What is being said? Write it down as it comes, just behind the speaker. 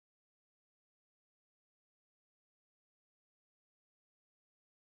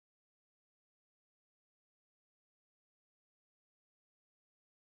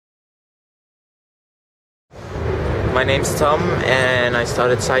My name's Tom and I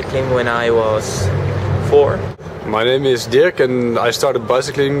started cycling when I was 4. My name is Dirk and I started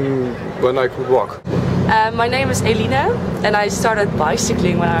bicycling when I could walk. My name is Elina and I started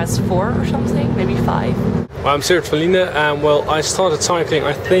bicycling when I was 4 or something, maybe 5. Well, I'm Sirt van Liene and well, I started cycling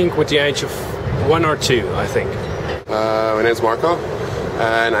I think with the age of 1 or 2, I think. My name's Marco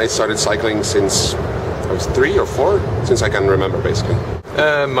and I started cycling since I was 3 or 4, since I can remember basically.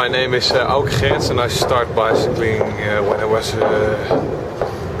 My name is Auke Gerts and I started bicycling when I was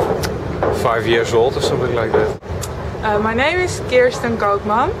 5 years old or something like that. My name is Kirsten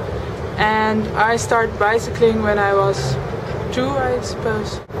Koopman and I started bicycling when I was 2, I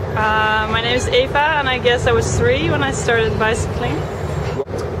suppose. My name is Eva and I guess I was 3 when I started bicycling.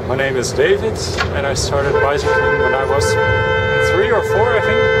 My name is David and I started bicycling when I was 3 or 4, I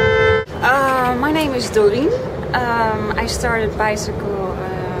think. My name is Doreen. I started bicycle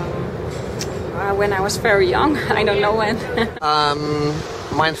when I was very young. I don't know when.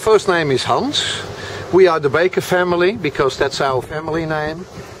 My first name is Hans. We are the Baker family because that's our family name.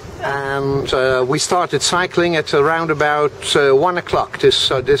 And we started cycling at around about 1 o'clock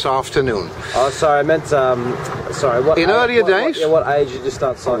this afternoon. Oh, sorry, I meant, sorry. What in earlier days? What age did you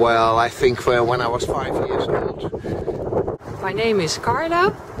start cycling? Well, I think when I was 5 years old. My name is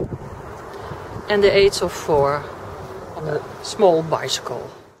Carla and the age of 4 on a small bicycle.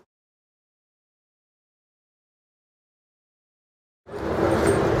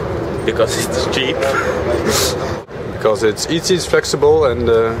 Because it's cheap. Because it's easy, it's flexible and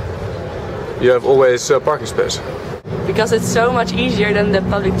you have always parking space. Because it's so much easier than the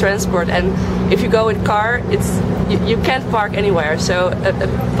public transport, and if you go with car, you can't park anywhere, so a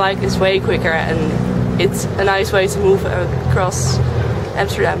bike is way quicker and it's a nice way to move across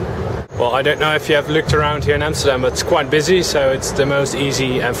Amsterdam. Well, I don't know if you have looked around here in Amsterdam, but it's quite busy, so it's the most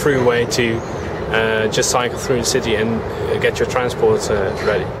easy and free way to just cycle through the city and get your transport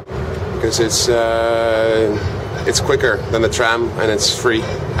ready. Because it's quicker than the tram and it's free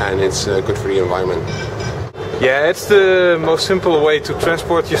and it's good for the environment. Yeah, it's the most simple way to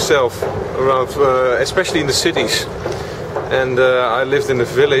transport yourself around, especially in the cities. And I lived in a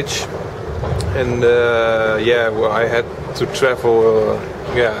village, and yeah, well, I had to travel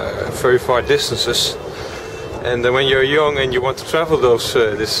very far distances. And when you're young and you want to travel those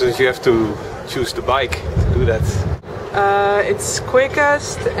distances, you have to choose the bike to do that. It's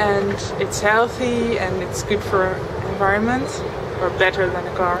quickest and it's healthy and it's good for environment, or better than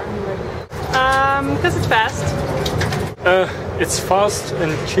a car. Because it's fast. It's fast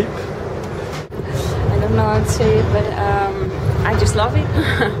and cheap. I don't know how to say it, but I just love it.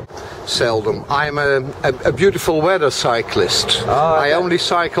 Seldom. I'm a beautiful weather cyclist. Oh, okay. I only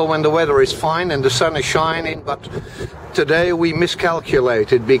cycle when the weather is fine and the sun is shining, but today we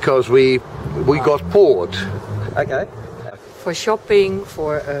miscalculated because we got bored. Okay. For shopping,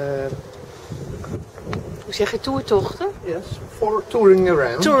 for hoe zeg je, toertochten? Yes, for touring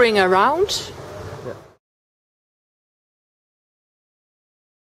around. Touring around.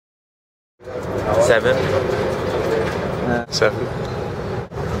 Yeah. 7. 7.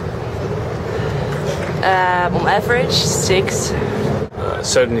 On average, 6.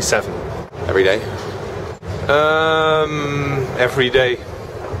 Certainly 7. Every day? Every day.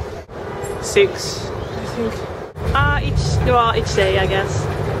 6, I think. Each day, I guess.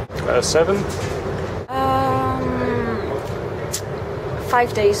 7.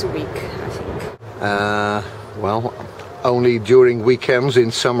 5 days a week, I think. Well, only during weekends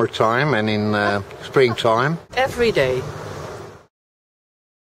in summertime and in springtime. Every day.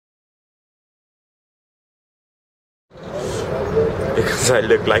 Because I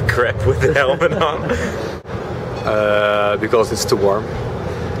look like crap with the helmet on. Because it's too warm.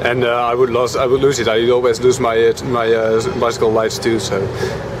 And I would lose it. I always lose my bicycle lights too. So.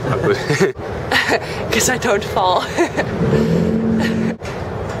 Because I don't fall.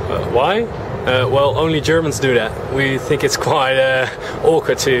 Why? Well, only Germans do that. We think it's quite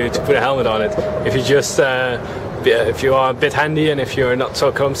awkward to put a helmet on it. If you just, if you are a bit handy and if you're not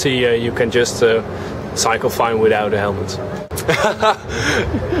so clumsy, you can just cycle fine without a helmet.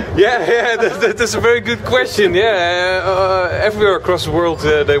 Yeah, that's a very good question. Yeah, everywhere across the world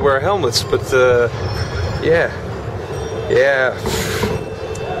they wear helmets, but yeah,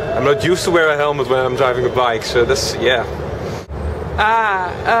 I'm not used to wear a helmet when I'm driving a bike, so that's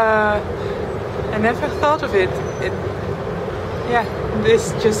I never thought of it.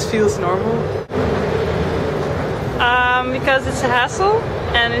 This just feels normal. Because it's a hassle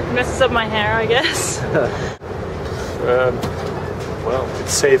and it messes up my hair, I guess. Well,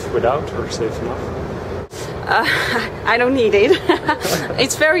 it's safe without or safe enough? I don't need it.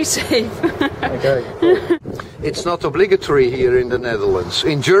 It's very safe. Okay. It's not obligatory here in the Netherlands.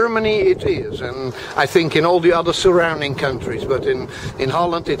 In Germany it is, and I think in all the other surrounding countries, but in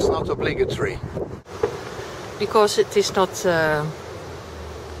Holland it's not obligatory. Because it is not... It's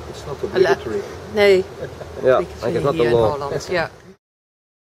not obligatory. Nee. Yeah, like it's not the law. Holland, yeah.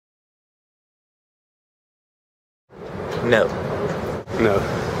 No. No.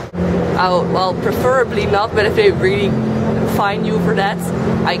 Oh, well, preferably not, but if they really fine you for that,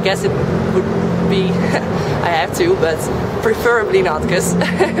 I guess it would be, I have to, but preferably not, because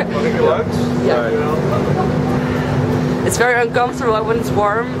it's very uncomfortable when it's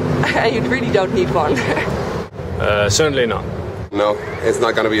warm, and you really don't need one. Certainly not. No, it's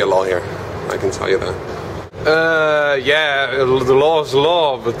not going to be a law here. I can tell you that. Yeah, the law is the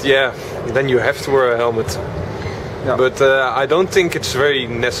law, but yeah, then you have to wear a helmet. Yeah. But I don't think it's very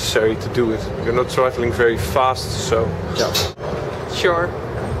necessary to do it. You're not traveling very fast, so... Yeah. Sure.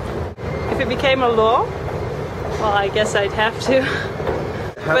 If it became a law, well, I guess I'd have to.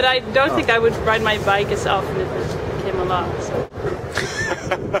 But I don't think I would ride my bike as often if it became a law. So.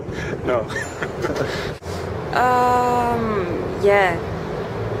 No. Yeah.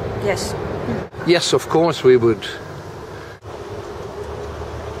 Yes. Yes, of course we would.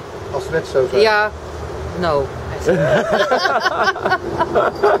 Als het net zo zijn. Yeah. No. The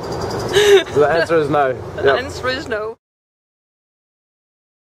answer is no. The answer is no.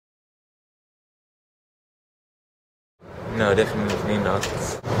 No, definitely not.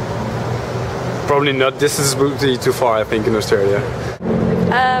 Probably not. Distance would be too far, I think, in Australia.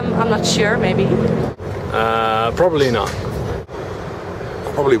 I'm not sure, maybe. Probably not.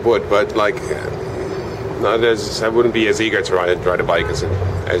 I probably would, but like, no, I wouldn't be as eager to ride a bike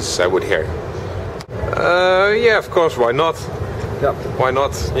as I would here. Yeah, of course, why not? Yeah. Why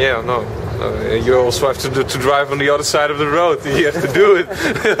not? Yeah, no. You also have to drive on the other side of the road. You have to do it.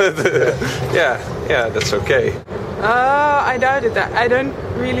 Yeah, that's okay. I doubt it. I don't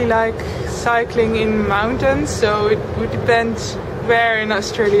really like cycling in mountains, so it would depend where in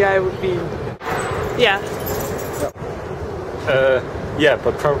Australia I would be. Yeah. Yeah,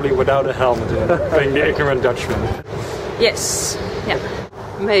 but probably without a helmet, being the ignorant Dutchman. Yes. Yeah.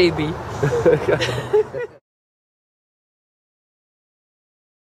 Maybe.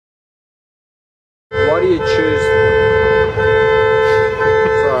 Why do you choose?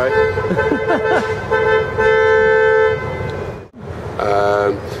 Sorry.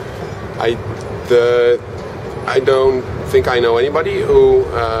 I don't think I know anybody who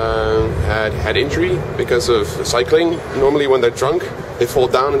had head injury because of cycling. Normally when they're drunk, they fall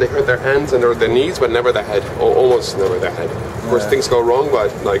down and they hurt their hands and their knees, but never their head, or almost never their head. Of course, things go wrong,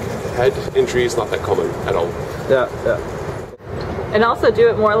 but like head injury is not that common at all. Yeah, yeah. And also do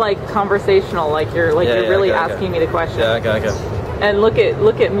it more like conversational, like you're really asking me the question. Yeah, okay. And look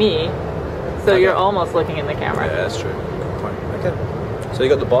at me, so you're almost looking in the camera. Yeah, that's true. Good point. Okay. So you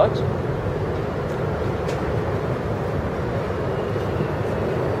got the bikes?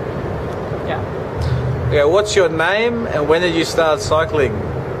 Yeah. Yeah. What's your name and when did you start cycling?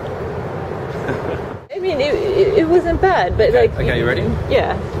 I mean, it wasn't bad, but like. Okay, you ready?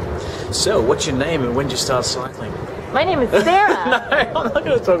 Yeah. So, what's your name and when did you start cycling? My name is Sarah. No, I'm not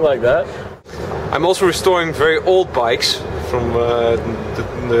going to talk like that. I'm also restoring very old bikes from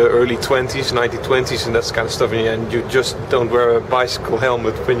the early 20s, 1920s and that kind of stuff, and you just don't wear a bicycle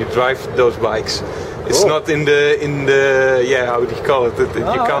helmet when you drive those bikes. It's not in the how do you call it? You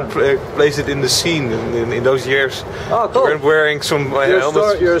can't place it in the scene in those years. Oh, cool. We're wearing some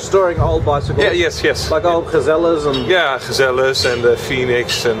helmets. You're storing old bicycles? Yeah, yes. Like old Gazelles and... Yeah, Gazelles and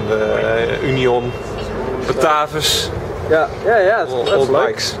Phoenix and Union, Batavus. Yeah, that's old leuk.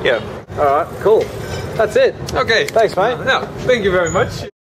 bikes. Yeah. Alright, cool. That's it. Okay. Thanks, mate. Yeah, thank you very much.